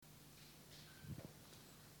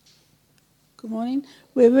Good morning.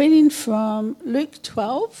 We're reading from Luke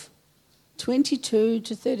 12, 22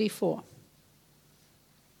 to 34.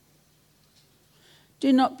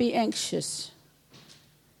 Do not be anxious.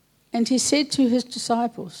 And he said to his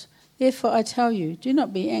disciples, therefore I tell you, do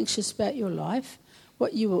not be anxious about your life,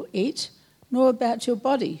 what you will eat, nor about your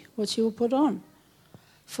body, what you will put on.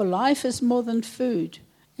 For life is more than food,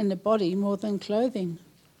 and the body more than clothing.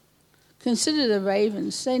 Consider the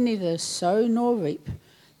ravens, they neither sow nor reap.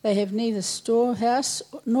 They have neither storehouse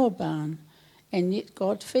nor barn, and yet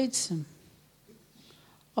God feeds them.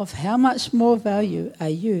 Of how much more value are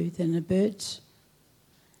you than the birds?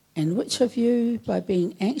 And which of you, by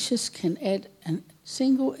being anxious, can add a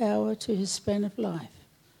single hour to his span of life?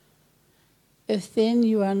 If then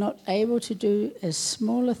you are not able to do as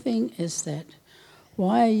small a thing as that,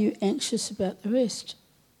 why are you anxious about the rest?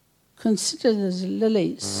 Consider the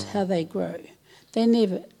lilies, how they grow. They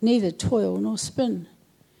neither toil nor spin.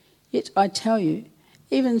 Yet I tell you,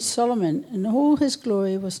 even Solomon in all his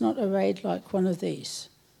glory was not arrayed like one of these.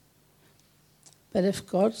 But if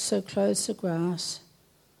God so clothes the grass,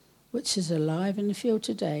 which is alive in the field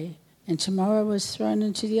today, and tomorrow is thrown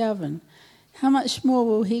into the oven, how much more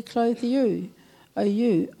will he clothe you, O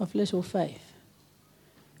you of little faith?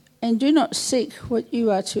 And do not seek what you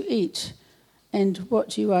are to eat and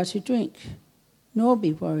what you are to drink, nor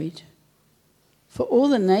be worried. For all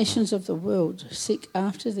the nations of the world seek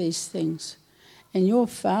after these things, and your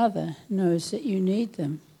Father knows that you need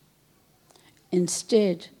them.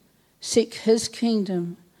 Instead, seek his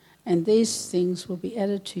kingdom, and these things will be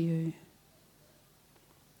added to you.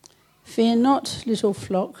 Fear not, little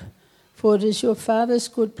flock, for it is your Father's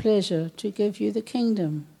good pleasure to give you the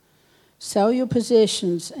kingdom. Sell your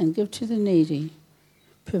possessions and give to the needy.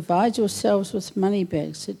 Provide yourselves with money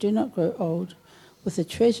bags that do not grow old, with a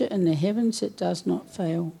treasure in the heavens that does not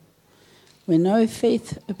fail, where no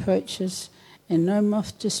thief approaches and no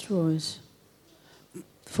moth destroys.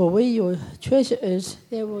 For where your treasure is,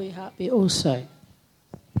 there will your heart be also.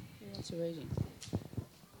 That's a reading.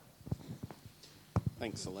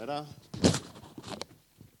 Thanks, Aletta.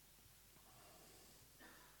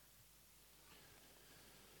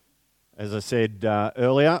 As I said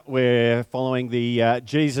earlier, we're following the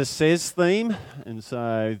Jesus Says theme, and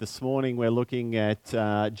so this morning we're looking at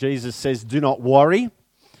Jesus Says, do not worry,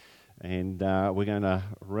 and we're going to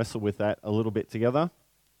wrestle with that a little bit together.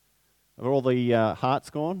 Are all the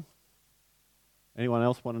hearts gone? Anyone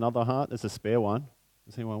else want another heart? There's a spare one.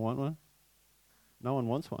 Does anyone want one? No one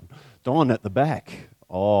wants one. Don at the back.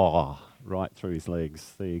 Oh, right through his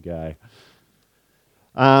legs. There you go.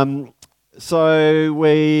 So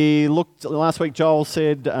we looked, last week Joel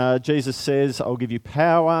said, Jesus says, I'll give you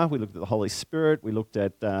power. We looked at the Holy Spirit. We looked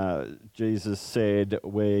at, Jesus said,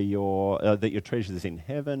 where that your treasure is in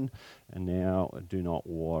heaven. And now, do not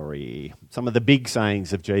worry. Some of the big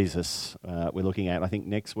sayings of Jesus we're looking at. I think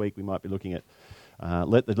next week we might be looking at,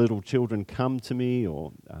 let the little children come to me,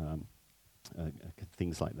 or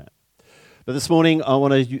things like that. But this morning I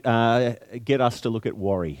want to get us to look at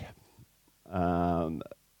worry.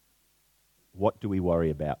 What do we worry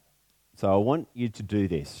about? So I want you to do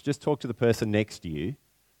this. Just talk to the person next to you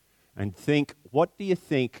and think, what do you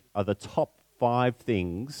think are the top 5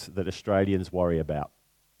 things that Australians worry about?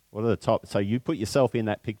 What are the top? So you put yourself in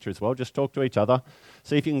that picture as well. Just talk to each other.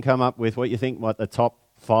 See if you can come up with what you think what the top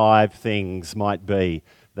 5 things might be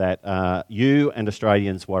that you and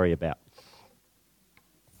Australians worry about.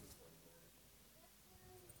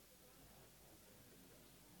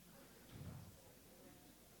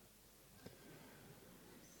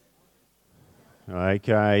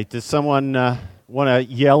 Okay, does someone want to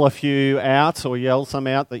yell a few out or yell some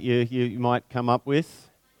out that you might come up with?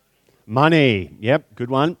 Money, yep, good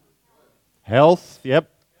one. Health,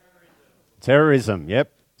 yep. Terrorism,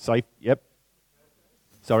 yep. Safe, yep.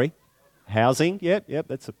 Sorry? Housing, yep,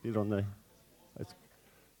 that's a bit on the...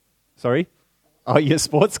 Sorry? Oh, your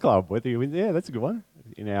sports club, whether you win, yeah, that's a good one.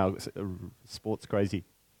 In our sports crazy...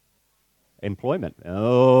 Employment.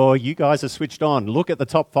 Oh, you guys are switched on. Look at the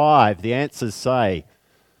top 5. The answers say.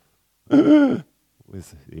 Here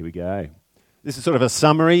we go. This is sort of a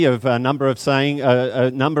summary of a number of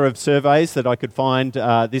surveys that I could find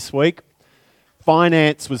this week.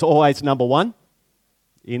 Finance was always number 1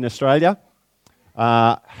 in Australia.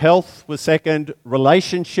 Health was second.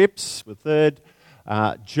 Relationships were third.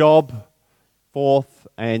 Job fourth,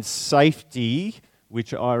 and safety,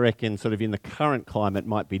 which I reckon sort of in the current climate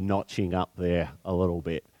might be notching up there a little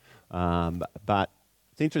bit. But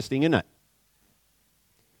it's interesting, isn't it?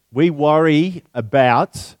 We worry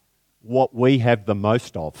about what we have the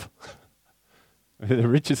most of. We're the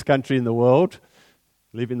richest country in the world,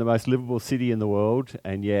 live in the most livable city in the world,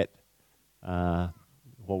 and yet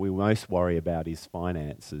what we most worry about is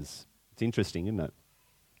finances. It's interesting, isn't it?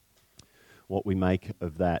 What we make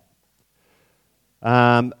of that.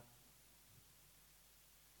 I'll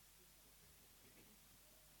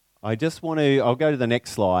go to the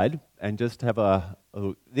next slide and just have a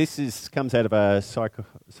look. Comes out of a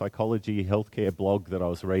psychology healthcare blog that I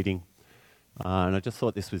was reading, and I just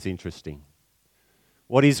thought this was interesting.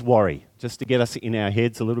 What is worry? Just to get us in our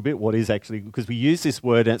heads a little bit, what is actually, because we use this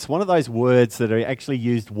word, and it's one of those words that are actually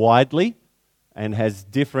used widely and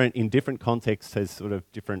in different contexts has sort of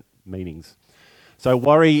different meanings. So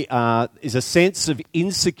worry is a sense of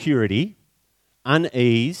insecurity,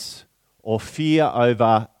 unease, or fear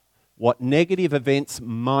over what negative events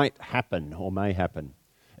might happen or may happen,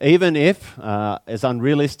 even if as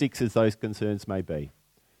unrealistic as those concerns may be.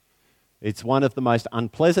 It's one of the most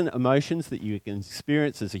unpleasant emotions that you can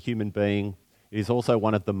experience as a human being. It is also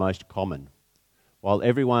one of the most common. While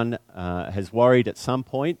everyone has worried at some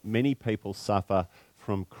point, many people suffer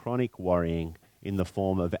from chronic worrying in the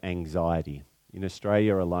form of anxiety. In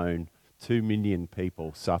Australia alone, 2 million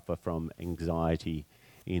people suffer from anxiety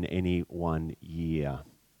in any 1 year.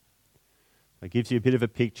 It gives you a bit of a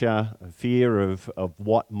picture, a fear of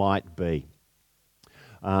what might be.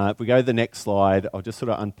 If we go to the next slide, I'll just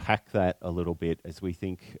sort of unpack that a little bit as we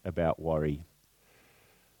think about worry.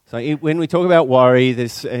 So when we talk about worry, and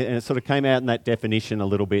it sort of came out in that definition a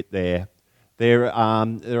little bit there, there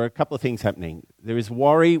are a couple of things happening. There is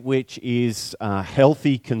worry, which is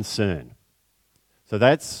healthy concern. So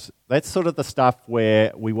that's sort of the stuff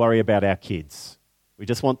where we worry about our kids. We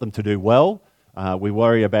just want them to do well. We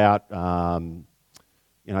worry about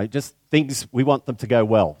just things we want them to go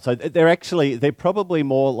well. So they're probably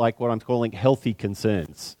more like what I'm calling healthy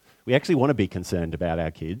concerns. We actually want to be concerned about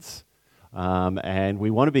our kids, and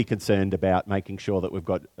we want to be concerned about making sure that we've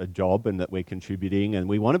got a job and that we're contributing, and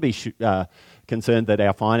we want to be concerned that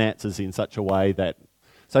our finances in such a way that...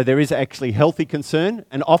 So there is actually healthy concern,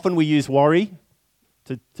 and often we use worry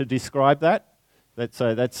to describe that. That's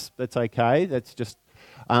okay. That's just...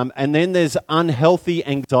 and then there's unhealthy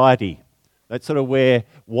anxiety. That's sort of where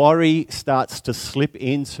worry starts to slip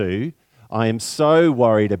into, I am so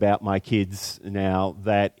worried about my kids now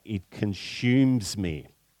that it consumes me.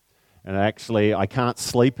 And actually, I can't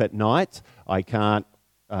sleep at night. I can't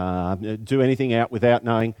do anything out without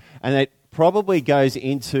knowing. And it probably goes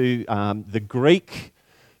into the Greek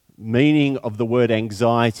meaning of the word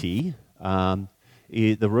anxiety. The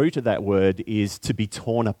root of that word is to be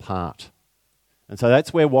torn apart. And so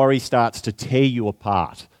that's where worry starts to tear you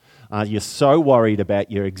apart. You're so worried about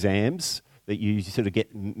your exams that you sort of get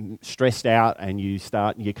stressed out and you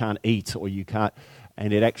can't eat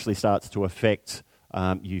and it actually starts to affect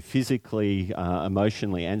you physically,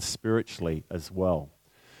 emotionally and spiritually as well.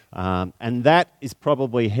 And that is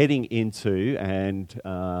probably heading into,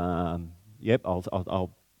 I'll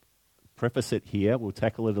preface it here, we'll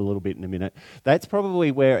tackle it a little bit in a minute. That's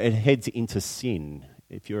probably where it heads into sin.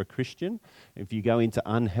 If you're a Christian, if you go into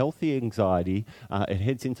unhealthy anxiety, it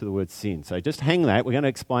heads into the word sin. So just hang that. We're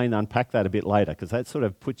going to unpack that a bit later, because that sort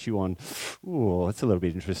of puts you on, that's a little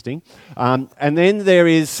bit interesting. And then there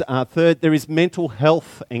is mental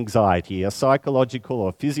health anxiety, a psychological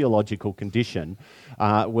or physiological condition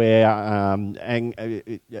where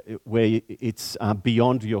it's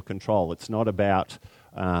beyond your control. It's not about,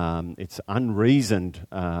 it's unreasoned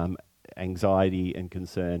anxiety and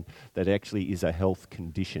concern that actually is a health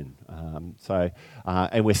condition.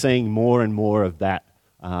 And we're seeing more and more of that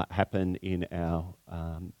happen in our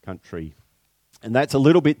country. And that's a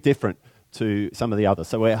little bit different to some of the others.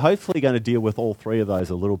 So we're hopefully going to deal with all three of those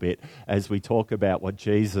a little bit as we talk about what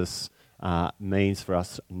Jesus means for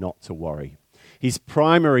us not to worry. His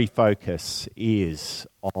primary focus is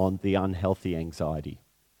on the unhealthy anxiety,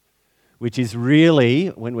 which is really,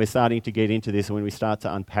 when we're starting to get into this, and when we start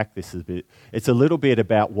to unpack this a bit, it's a little bit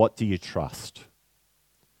about what do you trust?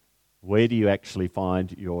 Where do you actually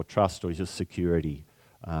find your trust or your security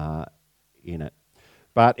in it?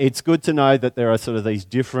 But it's good to know that there are sort of these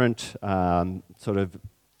different sort of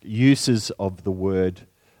uses of the word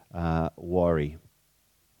worry.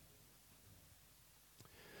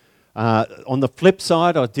 On the flip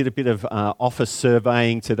side, I did a bit of office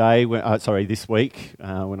surveying this week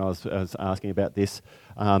when I was asking about this.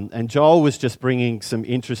 And Joel was just bringing some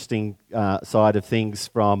interesting side of things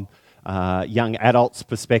from young adults'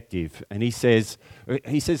 perspective. And he says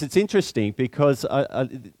it's interesting because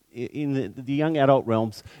in the young adult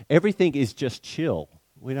realms, everything is just chill.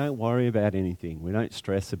 We don't worry about anything. We don't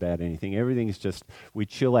stress about anything. Everything is just, we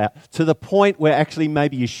chill out to the point where actually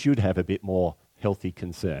maybe you should have a bit more healthy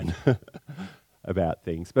concern. about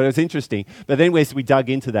things. But it was interesting. But then as we dug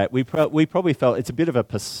into that, we probably felt it's a bit of a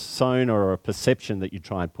persona or a perception that you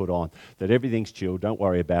try and put on, that everything's chill, don't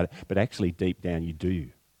worry about it. But actually deep down you do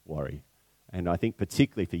worry. And I think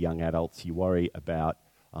particularly for young adults, you worry about,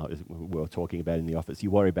 as we were talking about in the office,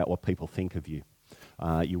 you worry about what people think of you.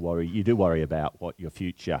 You do worry about what your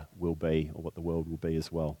future will be or what the world will be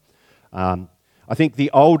as well. I think the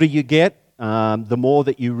older you get, the more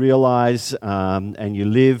that you realise and you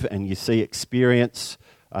live and you see experience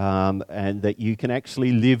and that you can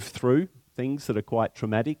actually live through things that are quite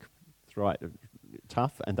traumatic,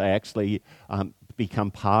 tough, and they actually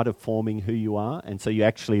become part of forming who you are. And so you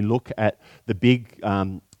actually look at the big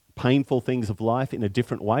painful things of life in a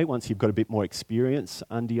different way once you've got a bit more experience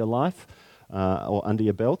under your life or under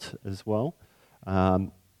your belt as well.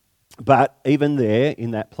 But even there,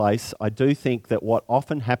 in that place, I do think that what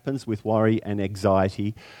often happens with worry and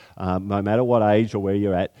anxiety, no matter what age or where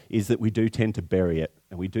you're at, is that we do tend to bury it,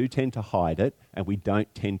 and we do tend to hide it, and we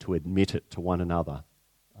don't tend to admit it to one another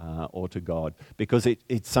or to God, because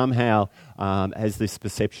it somehow has this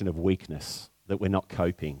perception of weakness, that we're not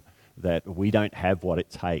coping, that we don't have what it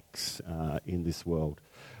takes in this world.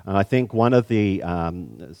 And I think one of the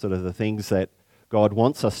sort of the things that God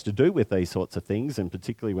wants us to do with these sorts of things, and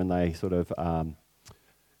particularly when they sort of are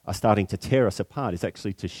starting to tear us apart, is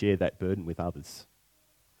actually to share that burden with others.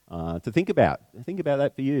 To think about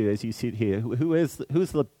that for you as you sit here. Who is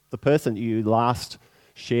the person you last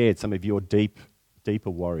shared some of your deeper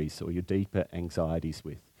worries or your deeper anxieties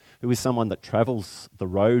with? Who is someone that travels the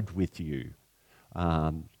road with you?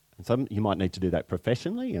 And some you might need to do that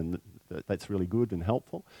professionally, and that's really good and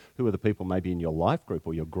helpful. Who are the people maybe in your life group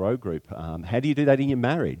or your grow group? How do you do that in your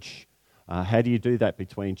marriage? How do you do that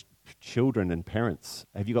between children and parents?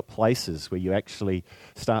 Have you got places where you actually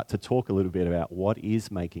start to talk a little bit about what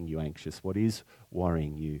is making you anxious, what is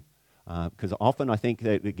worrying you? Because often I think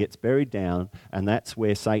that it gets buried down, and that's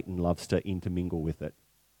where Satan loves to intermingle with it.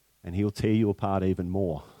 And he'll tear you apart even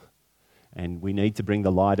more. And we need to bring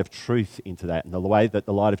the light of truth into that. And the way that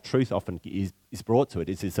the light of truth often is brought to it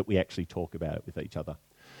is that we actually talk about it with each other.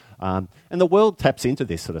 And the world taps into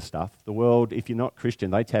this sort of stuff. The world, if you're not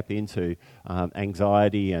Christian, they tap into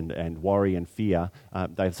anxiety and worry and fear.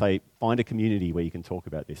 They say, find a community where you can talk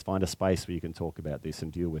about this. Find a space where you can talk about this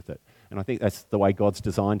and deal with it. And I think that's the way God's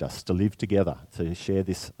designed us, to live together, to share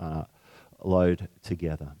this load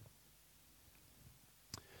together.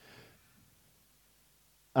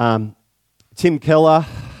 Tim Keller,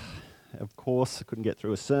 of course, I couldn't get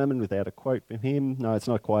through a sermon without a quote from him. No, it's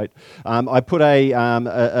not a quote. I put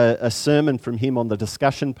a sermon from him on the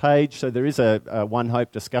discussion page. So there is a One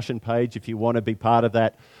Hope discussion page. If you want to be part of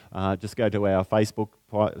that, just go to our Facebook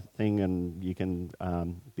thing and you can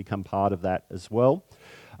become part of that as well.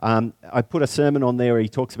 I put a sermon on there where he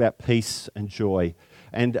talks about peace and joy.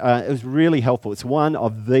 And it was really helpful. It's one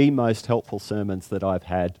of the most helpful sermons that I've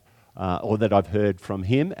had or that I've heard from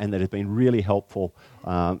him, and that has been really helpful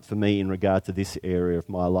for me in regard to this area of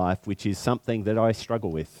my life, which is something that I struggle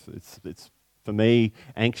with. It's for me,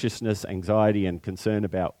 anxiousness, anxiety, and concern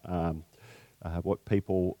about what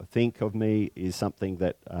people think of me is something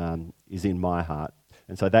that is in my heart.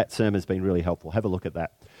 And so that sermon's been really helpful. Have a look at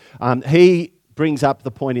that. He brings up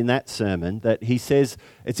the point in that sermon that he says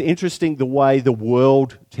it's interesting the way the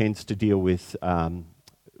world tends to deal with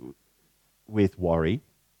worry.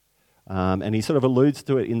 And he sort of alludes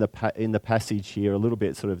to it in the passage here a little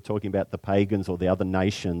bit, sort of talking about the pagans or the other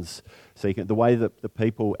nations. So the way that the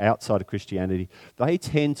people outside of Christianity, they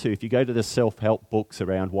tend to, if you go to the self-help books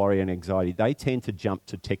around worry and anxiety, they tend to jump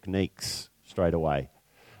to techniques straight away.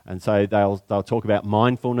 And so they'll talk about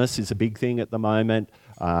mindfulness is a big thing at the moment.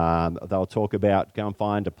 They'll talk about go and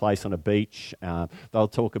find a place on a beach. They'll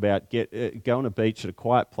talk about go on a beach at a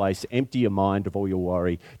quiet place, empty your mind of all your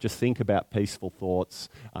worry, just think about peaceful thoughts,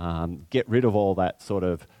 get rid of all that sort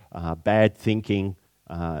of bad thinking,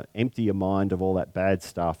 empty your mind of all that bad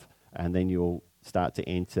stuff, and then you'll start to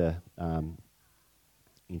enter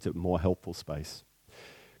into more helpful space.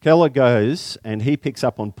 Keller goes and he picks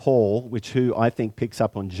up on Paul, who I think picks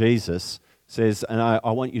up on Jesus, says, and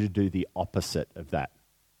I want you to do the opposite of that.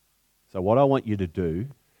 So what I want you to do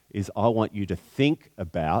is I want you to think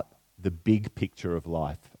about the big picture of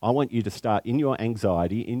life. I want you to start in your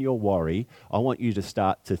anxiety, in your worry, I want you to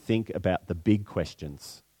start to think about the big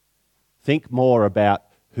questions. Think more about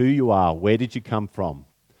who you are, where did you come from,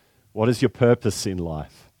 what is your purpose in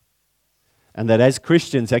life? And that as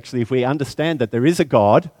Christians, actually, if we understand that there is a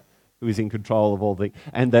God who is in control of all things,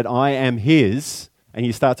 and that I am His, And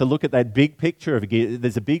you start to look at that big picture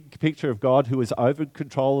there's a big picture of God who is over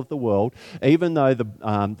control of the world, even though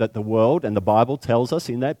that the world, and the Bible tells us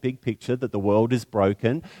in that big picture that the world is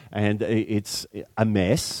broken and it's a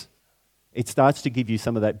mess. It starts to give you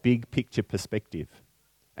some of that big picture perspective.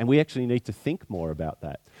 And we actually need to think more about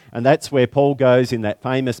that. And that's where Paul goes in that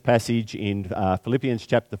famous passage in Philippians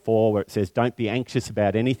chapter 4, where it says, don't be anxious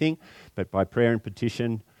about anything, but by prayer and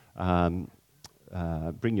petition,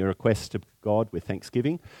 bring your requests to God with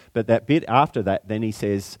thanksgiving. But that bit after that, then he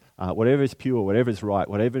says, whatever is pure, whatever is right,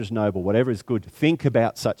 whatever is noble, whatever is good, think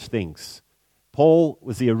about such things. Paul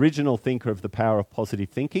was the original thinker of the power of positive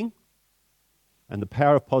thinking. And the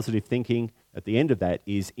power of positive thinking, at the end of that,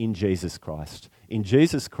 is in Jesus Christ. In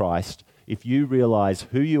Jesus Christ, if you realize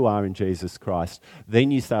who you are in Jesus Christ,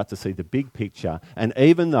 then you start to see the big picture. And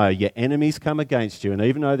even though your enemies come against you, and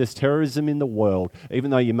even though there's terrorism in the world,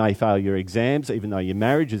 even though you may fail your exams, even though your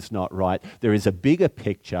marriage is not right, there is a bigger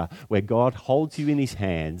picture where God holds you in his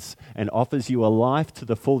hands and offers you a life to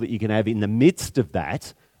the full that you can have in the midst of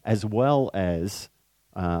that, as well as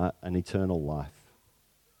an eternal life.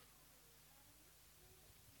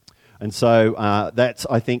 And so that's,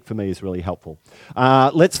 I think, for me is really helpful.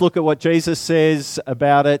 Let's look at what Jesus says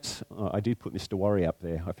about it. Oh, I did put Mr. Worry up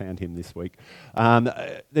there. I found him this week.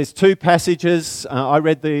 There's two passages. We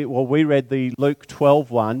read the Luke 12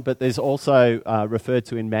 one, but there's also referred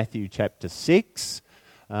to in Matthew chapter 6.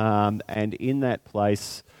 And in that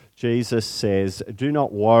place, Jesus says, do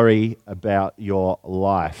not worry about your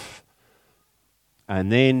life. And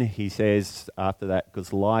then he says after that,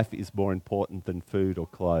 because life is more important than food or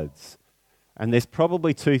clothes. And there's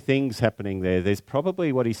probably two things happening there. There's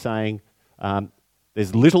probably what he's saying,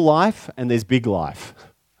 there's little life and there's big life.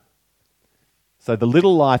 So the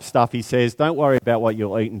little life stuff, he says, don't worry about what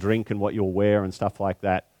you'll eat and drink and what you'll wear and stuff like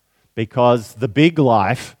that, because the big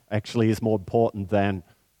life actually is more important than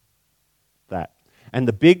that. And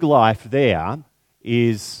the big life there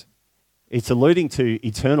is, it's alluding to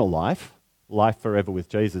eternal life forever with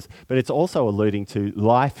Jesus, but it's also alluding to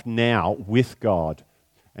life now with God.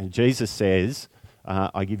 And Jesus says,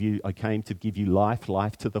 I came to give you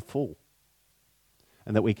life to the full.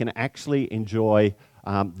 And that we can actually enjoy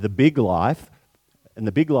the big life. And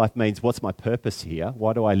the big life means, what's my purpose here?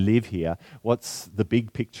 Why do I live here? What's the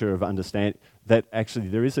big picture of understanding that actually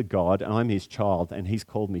there is a God and I'm his child and he's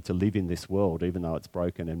called me to live in this world, even though it's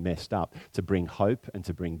broken and messed up, to bring hope and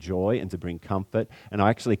to bring joy and to bring comfort. And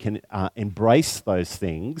I actually can embrace those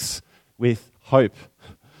things with hope,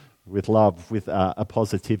 with love, with a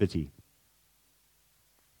positivity.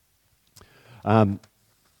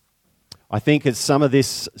 I think as some of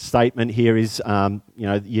this statement here is,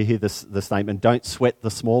 you hear the statement, don't sweat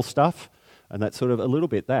the small stuff, and that's sort of a little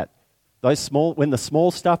bit that. When the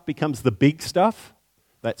small stuff becomes the big stuff,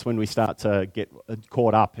 that's when we start to get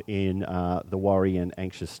caught up in the worry and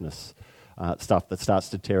anxiousness stuff that starts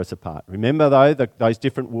to tear us apart. Remember, though, those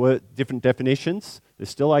different definitions.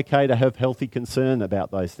 It's still okay to have healthy concern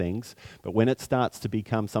about those things, but when it starts to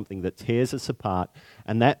become something that tears us apart,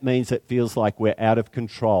 and that means it feels like we're out of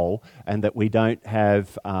control and that we don't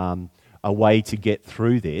have a way to get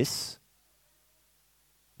through this,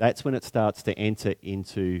 that's when it starts to enter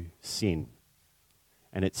into sin.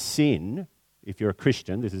 And it's sin, if you're a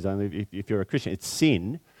Christian, this is only if you're a Christian, it's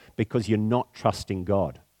sin because you're not trusting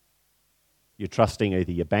God. You're trusting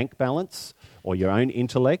either your bank balance or your own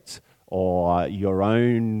intellect or your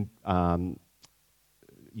own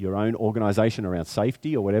organisation around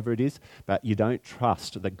safety or whatever it is, but you don't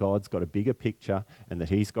trust that God's got a bigger picture and that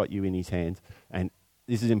he's got you in his hands. And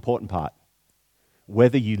this is the important part.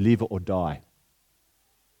 Whether you live or die.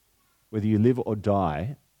 Whether you live or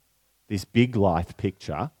die, this big life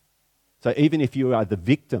picture. So even if you are the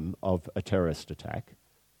victim of a terrorist attack,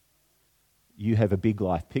 you have a big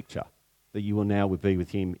life picture that you will now be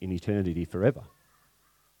with him in eternity forever.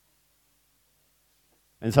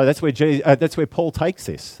 And so that's where Paul takes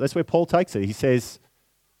this. That's where Paul takes it. He says,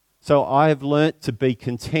 so I have learnt to be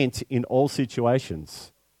content in all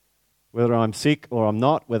situations, whether I'm sick or I'm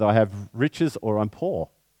not, whether I have riches or I'm poor.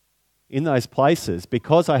 In those places,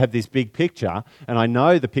 because I have this big picture and I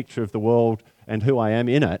know the picture of the world and who I am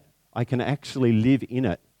in it, I can actually live in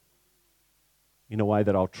it in a way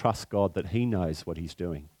that I'll trust God that he knows what he's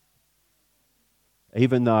doing.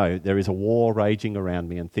 Even though there is a war raging around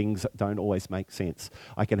me and things don't always make sense,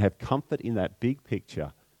 I can have comfort in that big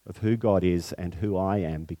picture of who God is and who I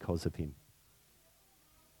am because of him.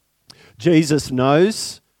 Jesus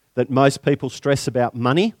knows that most people stress about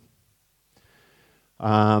money.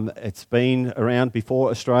 It's been around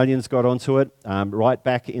before Australians got onto it, right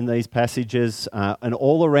back in these passages. And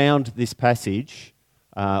all around this passage,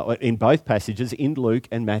 in both passages, in Luke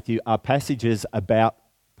and Matthew, are passages about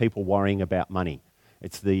people worrying about money.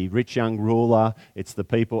 It's the rich young ruler, it's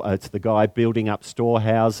the guy building up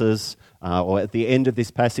storehouses, or at the end of this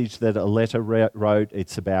passage that a letter wrote,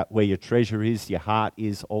 it's about where your treasure is, your heart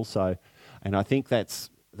is also. And I think that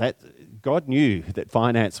God knew that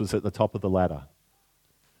finance was at the top of the ladder.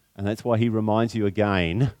 And that's why he reminds you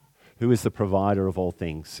again, who is the provider of all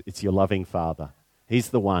things? It's your loving Father. He's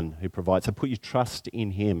the one who provides. So put your trust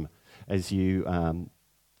in him as you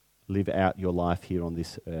live out your life here on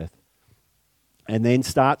this earth. And then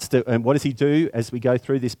and what does he do as we go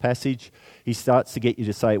through this passage? He starts to get you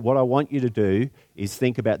to say, what I want you to do is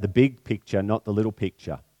think about the big picture, not the little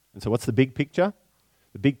picture. And so what's the big picture?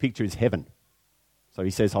 The big picture is heaven. So he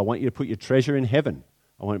says, I want you to put your treasure in heaven.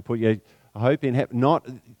 I want to put your hope in heaven. Not,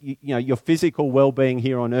 your physical well-being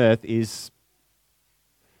here on earth is,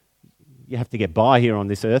 you have to get by here on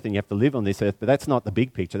this earth and you have to live on this earth, but that's not the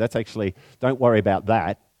big picture. That's actually, don't worry about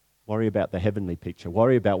that. Worry about the heavenly picture.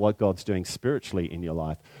 Worry about what God's doing spiritually in your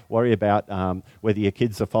life. Worry about whether your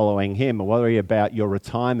kids are following him, or worry about your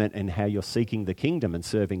retirement and how you're seeking the kingdom and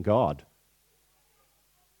serving God.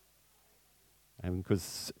 And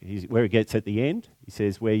because where it gets at the end, he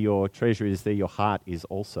says, where your treasure is, there your heart is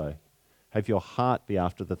also. Have your heart be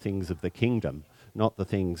after the things of the kingdom, not the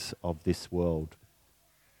things of this world.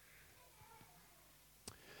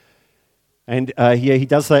 And he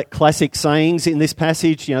does that classic sayings in this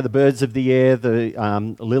passage, the birds of the air,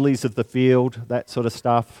 the lilies of the field, that sort of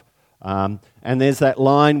stuff. And there's that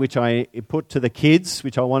line which I put to the kids,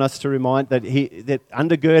 which I want us to remind, that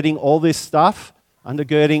undergirding all this stuff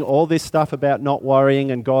about not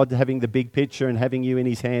worrying and God having the big picture and having you in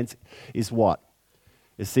his hands is what?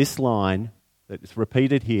 It's this line that is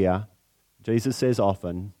repeated here. Jesus says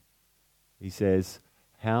often, he says,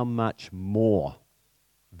 how much more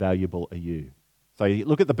valuable are you? So you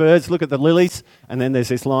look at the birds, look at the lilies, and then there's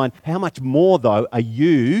this line, how much more, though, are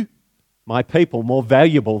you, my people, more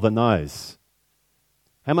valuable than those?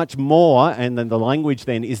 How much more, and then the language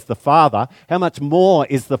then is the Father, how much more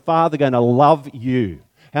is the Father going to love you?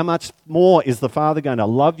 How much more is the Father going to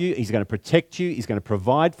love you? He's going to protect you. He's going to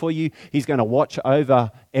provide for you. He's going to watch over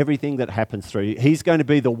everything that happens through you. He's going to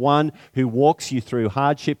be the one who walks you through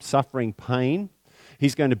hardship, suffering, pain.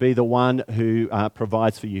 He's going to be the one who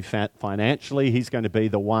provides for you financially. He's going to be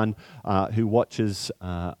the one who watches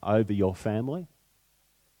over your family.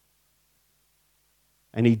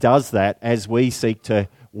 And he does that as we seek to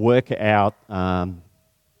work out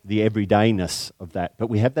the everydayness of that. But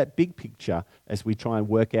we have that big picture as we try and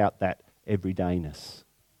work out that everydayness.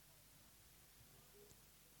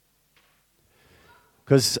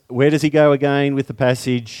 Because where does he go again with the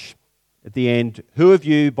passage? At the end, who of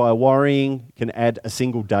you by worrying can add a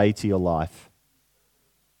single day to your life?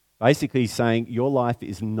 Basically he's saying your life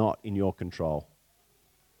is not in your control.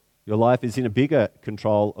 Your life is in a bigger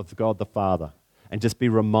control of God the Father. And just be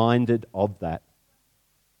reminded of that.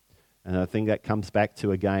 And I think that comes back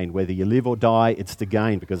to, again, whether you live or die, it's to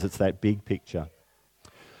gain, because it's that big picture.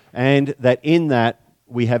 And that in that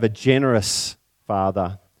we have a generous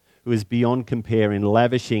Father who is beyond compare in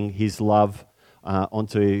lavishing his love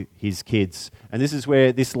onto his kids. And this is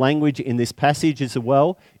where this language in this passage as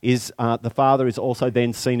well is the Father is also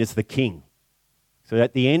then seen as the King. So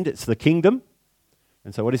at the end, it's the kingdom.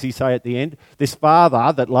 And so what does he say at the end? This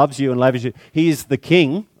Father that loves you and lavishes you, he is the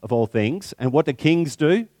King of all things. And what do kings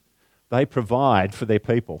do? They provide for their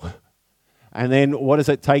people. And then what does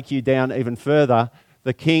it take you down even further?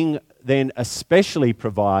 The King then especially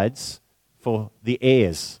provides for the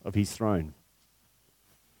heirs of his throne.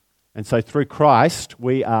 And so through Christ,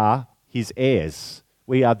 we are his heirs.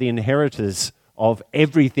 We are the inheritors of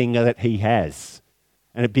everything that he has.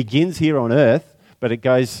 And it begins here on earth, but it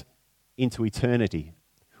goes into eternity,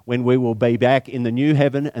 when we will be back in the new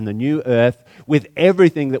heaven and the new earth with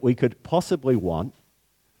everything that we could possibly want,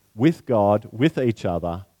 with God, with each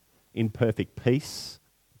other, in perfect peace,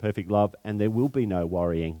 perfect love, and there will be no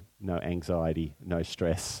worrying, no anxiety, no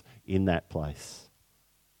stress in that place.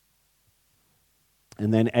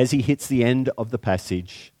 And then as he hits the end of the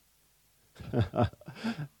passage,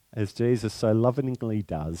 as Jesus so lovingly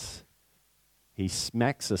does, he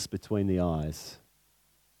smacks us between the eyes.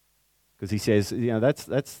 Because he says,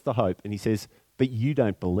 that's the hope. And he says, but you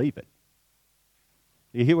don't believe it.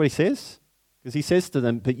 You hear what he says? Because he says to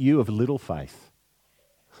them, but you have little faith.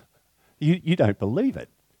 You don't believe it.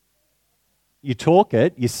 You talk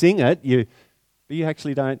it, you sing it, but you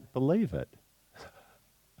actually don't believe it.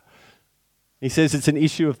 He says it's an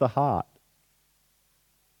issue of the heart.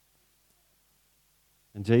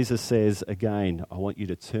 And Jesus says again, I want you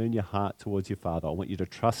to turn your heart towards your Father. I want you to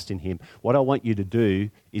trust in him. What I want you to do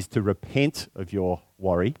is to repent of your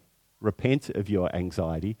worry, repent of your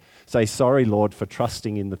anxiety. Say, sorry, Lord, for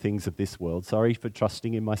trusting in the things of this world. Sorry for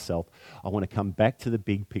trusting in myself. I want to come back to the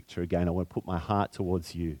big picture again. I want to put my heart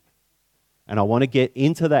towards you. And I want to get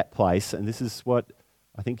into that place, and this is what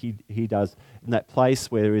I think he does, in that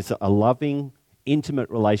place where there is a loving, intimate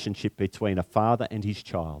relationship between a father and his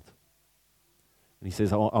child. And he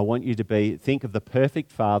says, I want you to think of the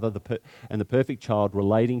perfect father and the perfect child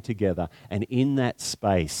relating together. And in that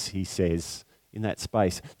space, he says, in that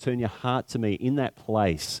space, turn your heart to me. In that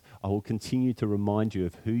place, I will continue to remind you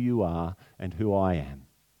of who you are and who I am.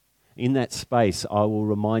 In that space, I will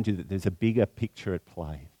remind you that there's a bigger picture at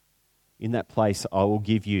play. In that place, I will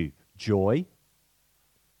give you joy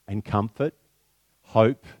and comfort,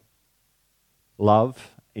 hope,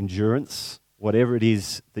 love, endurance, whatever it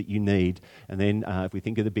is that you need. And then if we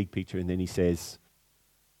think of the big picture, and then he says,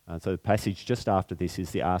 so the passage just after this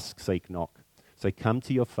is the ask, seek, knock. So come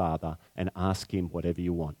to your Father and ask him whatever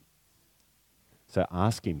you want. So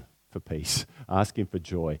ask him for peace, ask him for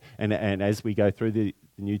joy. And as we go through the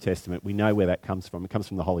New Testament, we know where that comes from. It comes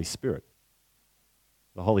from the Holy Spirit.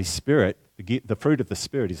 The Holy Spirit, the fruit of the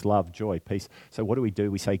Spirit is love, joy, peace. So what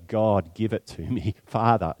do? We say, God, give it to me.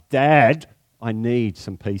 Father, Dad, I need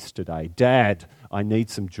some peace today. Dad, I need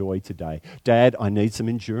some joy today. Dad, I need some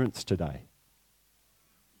endurance today.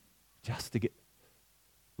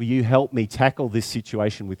 Will you help me tackle this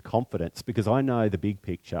situation with confidence? Because I know the big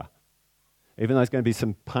picture. Even though there's going to be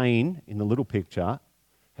some pain in the little picture,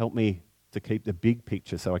 help me to keep the big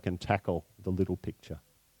picture so I can tackle the little picture.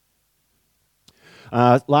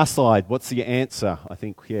 Last slide. What's the answer? I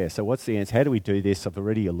think, so what's the answer? How do we do this? I've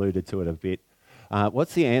already alluded to it a bit.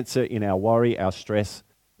 What's the answer in our worry, our stress,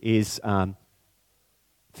 is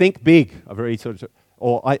think big.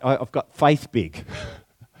 I've got faith big.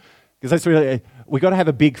 Because that's really, we've got to have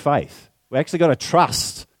a big faith. We actually got to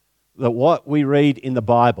trust that what we read in the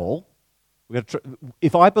Bible,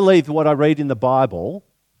 if I believe what I read in the Bible,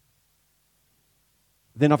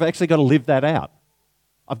 then I've actually got to live that out.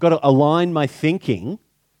 I've got to align my thinking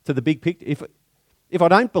to the big picture. If I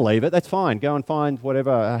don't believe it, that's fine. Go and find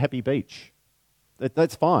a happy beach.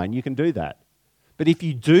 That's fine. You can do that. But if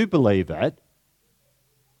you do believe it,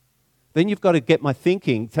 then you've got to get my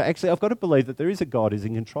thinking to I've got to believe that there is a God who's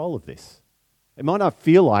in control of this. It might not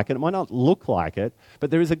feel like it, it might not look like it,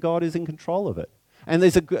 but there is a God who's in control of it. And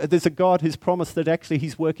there's a God who's promised that actually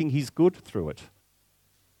he's working his good through it.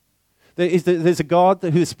 There's a God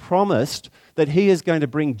who's promised that he is going to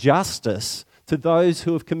bring justice to those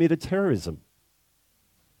who have committed terrorism.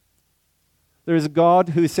 There is a God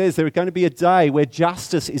who says there is going to be a day where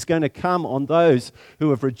justice is going to come on those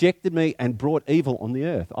who have rejected me and brought evil on the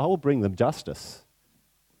earth. I will bring them justice.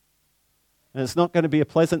 And it's not going to be a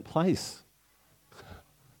pleasant place.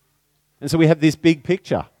 And so we have this big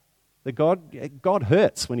picture that God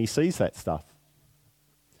hurts when he sees that stuff.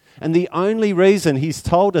 And the only reason he's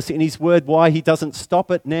told us in his word why he doesn't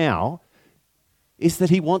stop it now is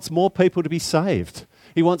that he wants more people to be saved.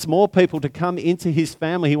 He wants more people to come into his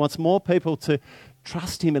family. He wants more people to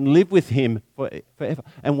trust him and live with him forever.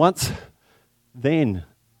 And once then,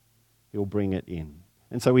 he'll bring it in.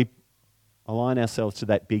 And so we align ourselves to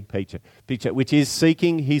that big picture, which is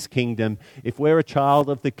seeking his kingdom. If we're a child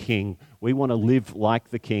of the king, we want to live like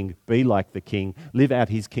the king, be like the king, live out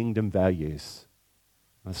his kingdom values.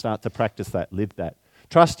 And start to practice that, live that.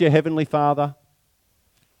 Trust your heavenly Father.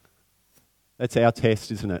 That's our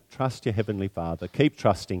test, isn't it? Trust your heavenly Father. Keep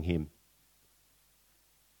trusting him.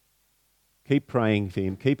 Keep praying for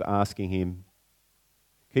him. Keep asking him.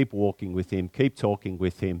 Keep walking with him. Keep talking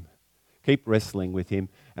with him. Keep wrestling with him.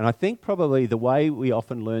 And I think probably the way we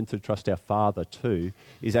often learn to trust our Father too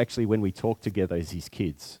is actually when we talk together as his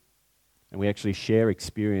kids. And we actually share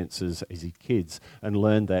experiences as his kids and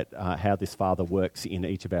learn that how this Father works in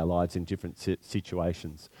each of our lives in different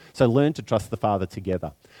situations. So learn to trust the Father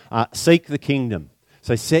together. Seek the kingdom.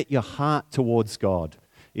 So set your heart towards God.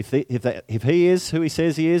 If he is who he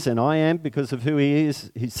says he is, and I am because of who he is,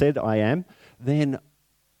 he said I am, then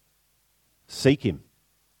seek him.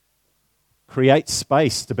 Create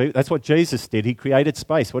space to be. That's what Jesus did. He created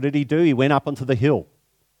space. What did he do? He went up onto the hill.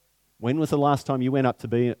 When was the last time you went up to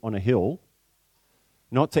be on a hill,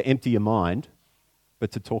 not to empty your mind,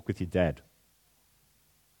 but to talk with your dad?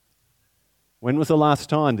 When was the last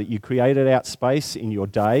time that you created out space in your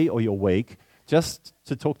day or your week just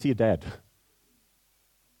to talk to your dad?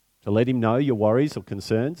 To let him know your worries or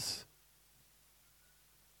concerns?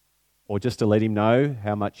 Or just to let him know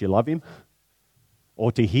how much you love him?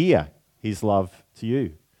 Or to hear his love to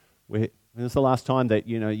you? When was the last time that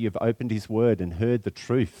you've opened His Word and heard the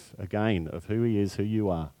truth again of who He is, who you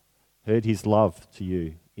are, heard His love to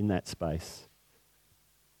you in that space?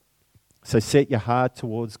 So set your heart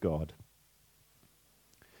towards God.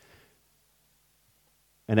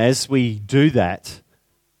 And as we do that,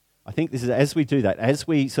 I think this is as we do that, as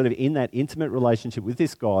we sort of in that intimate relationship with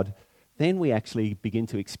this God, then we actually begin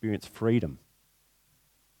to experience freedom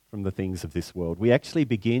from the things of this world. We actually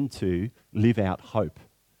begin to live out hope.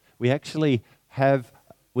 We can have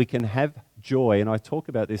joy, and I talk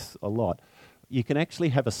about this a lot. You can actually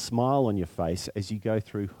have a smile on your face as you go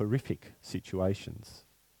through horrific situations.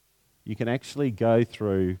 You can actually go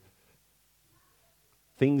through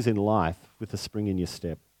things in life with a spring in your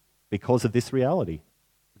step because of this reality,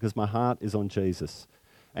 because my heart is on Jesus.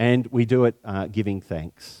 And we do it giving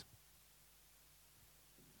thanks.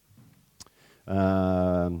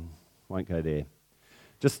 Won't go there.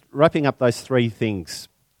 Just wrapping up those three things.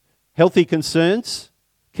 Healthy concerns.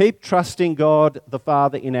 Keep trusting God the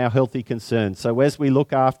Father in our healthy concerns. So as we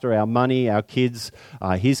look after our money, our kids,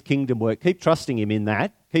 His kingdom work, keep trusting Him in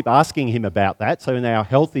that. Keep asking Him about that. So in our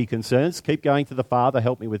healthy concerns, keep going to the Father,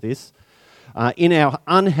 help me with this. In our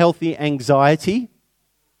unhealthy anxiety,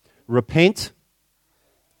 repent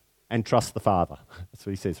and trust the Father. That's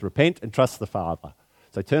what He says. Repent and trust the Father.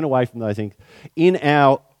 So turn away from those things. In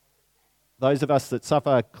those of us that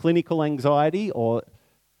suffer clinical anxiety, or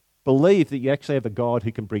believe that you actually have a God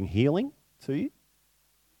who can bring healing to you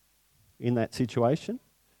in that situation.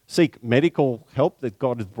 Seek medical help, that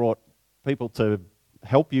God has brought people to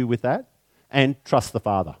help you with that. And trust the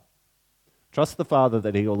Father. Trust the Father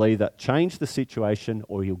that He will either change the situation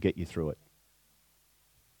or He'll get you through it.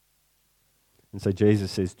 And so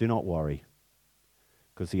Jesus says, do not worry,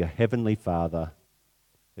 because your heavenly Father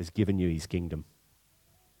has given you His kingdom.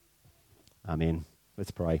 Amen.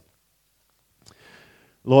 Let's pray.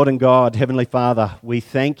 Lord and God, Heavenly Father, we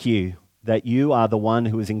thank You that You are the one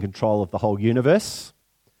who is in control of the whole universe.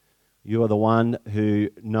 You are the one who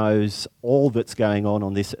knows all that's going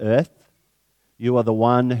on this earth. You are the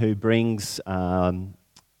one who brings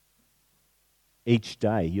each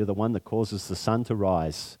day. You're the one that causes the sun to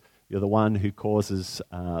rise. You're the one who causes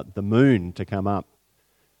the moon to come up.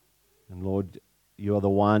 And Lord, You are the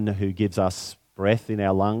one who gives us breath in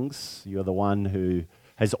our lungs. You are the one who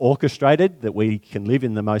has orchestrated that we can live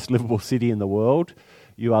in the most livable city in the world.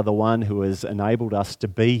 You are the one who has enabled us to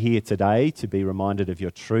be here today, to be reminded of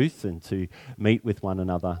Your truth and to meet with one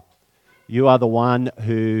another. You are the one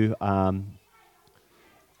who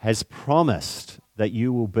has promised that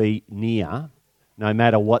You will be near no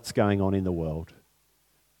matter what's going on in the world.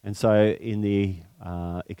 And so in the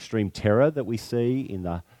extreme terror that we see, in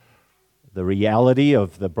the reality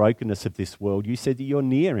of the brokenness of this world, You said that You're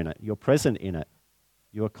near in it, You're present in it.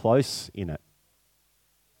 You're close in it.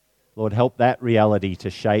 Lord, help that reality to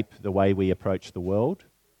shape the way we approach the world.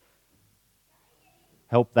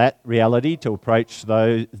 Help that reality to approach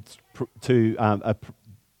those, to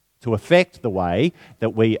affect the way that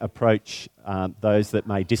we approach those that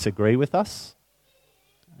may disagree with us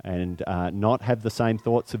and not have the same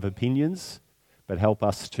thoughts of opinions, but help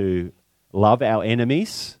us to love our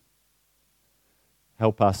enemies.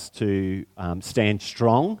 Help us to stand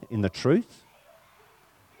strong in the truth.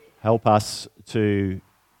 Help us to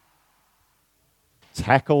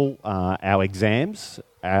tackle our exams,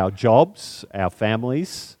 our jobs, our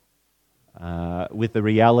families, with the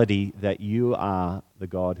reality that You are the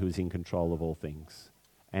God who is in control of all things,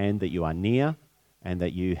 and that You are near, and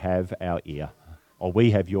that You have our ear, or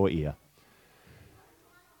we have Your ear.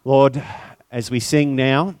 Lord, as we sing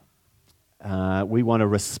now, we want to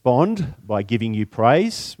respond by giving You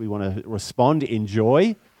praise. We want to respond in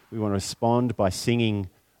joy. We want to respond by singing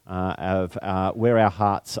of where our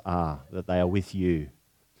hearts are, that they are with You.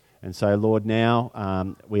 And so, Lord,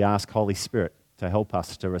 now we ask Holy Spirit to help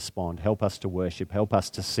us to respond, help us to worship, help us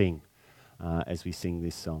to sing as we sing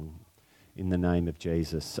this song. In the name of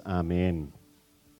Jesus, amen.